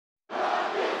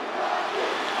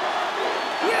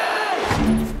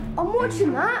I'm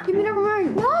watching that. Give me the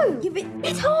remote. No. Give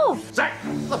it off. Zak,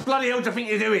 what the bloody hell do you think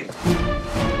you're doing?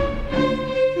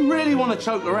 You really want to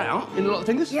choke her out in a lot of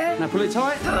fingers? Yeah. Now pull it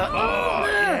tight. Oh,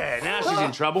 yeah, now she's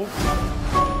in trouble.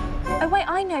 Oh, wait,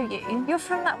 I know you. You're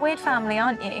from that weird family,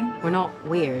 aren't you? We're not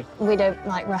weird. We don't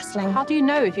like wrestling. How do you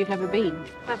know if you've never been?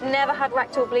 I've never had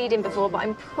rectal bleeding before, but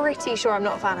I'm pretty sure I'm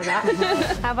not a fan of that.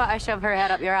 How about I shove her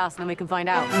head up your ass and then we can find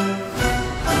out?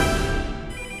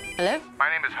 Hello? My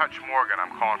name is Hutch Morgan.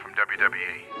 I'm calling from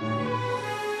WWE.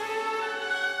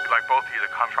 We'd like both of you to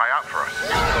come try out for us.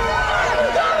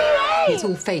 It's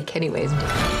all fake anyway, isn't it?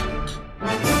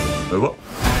 What?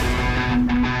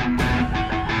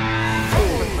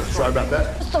 Sorry about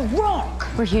that. It's The Rock.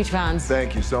 We're huge fans.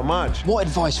 Thank you so much. What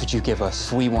advice would you give us?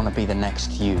 We want to be the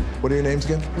next you. What are your names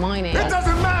again? My name. It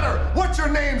doesn't matter what your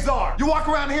names are. You walk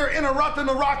around here interrupting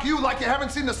The Rock, you like you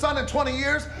haven't seen the sun in 20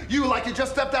 years. You like you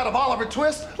just stepped out of Oliver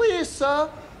Twist. Please, sir,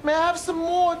 may I have some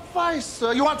more advice,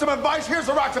 sir? You want some advice? Here's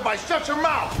The Rock's advice. Shut your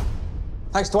mouth.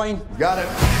 Thanks, Dwayne. Got it.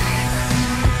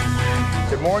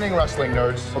 Good morning, wrestling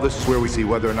nerds. Well, this is where we see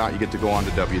whether or not you get to go on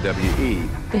to WWE.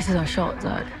 This is our shot,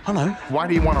 Zak. I know. Why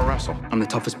do you want to wrestle? I'm the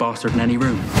toughest bastard in any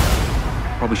room.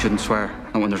 Probably shouldn't swear,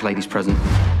 not when there's ladies present.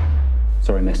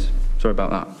 Sorry, miss. Sorry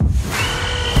about that.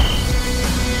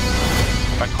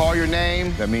 If I call your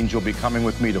name, that means you'll be coming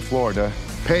with me to Florida.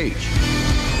 Paige.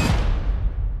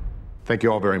 Thank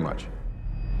you all very much.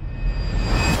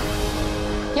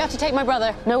 You have to take my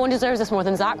brother. No one deserves this more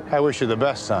than Zak. I wish you the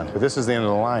best, son, but this is the end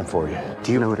of the line for you.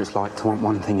 Do you know what it's like to want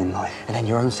one thing in life, and then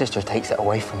your own sister takes it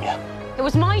away from you? It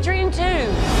was my dream too.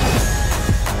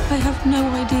 I have no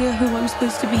idea who I'm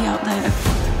supposed to be out there.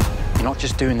 You're not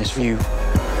just doing this for you.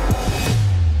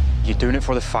 You're doing it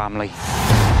for the family.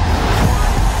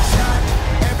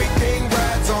 Everything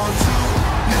rides on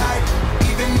tonight,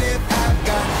 even if I've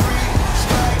got 3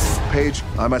 strikes. Paige,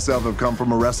 I myself have come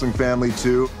from a wrestling family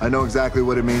too. I know exactly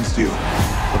what it means to you.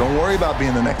 But don't worry about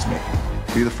being the next me.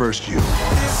 Be the first you.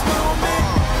 This moment,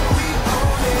 we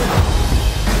own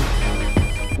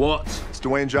it. What? It's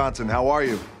Dwayne Johnson. How are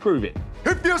you? Prove it.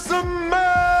 If you smell what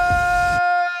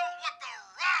The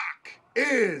Rock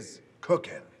is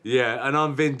cooking. Yeah, and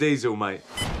I'm Vin Diesel, mate.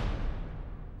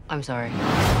 I'm sorry.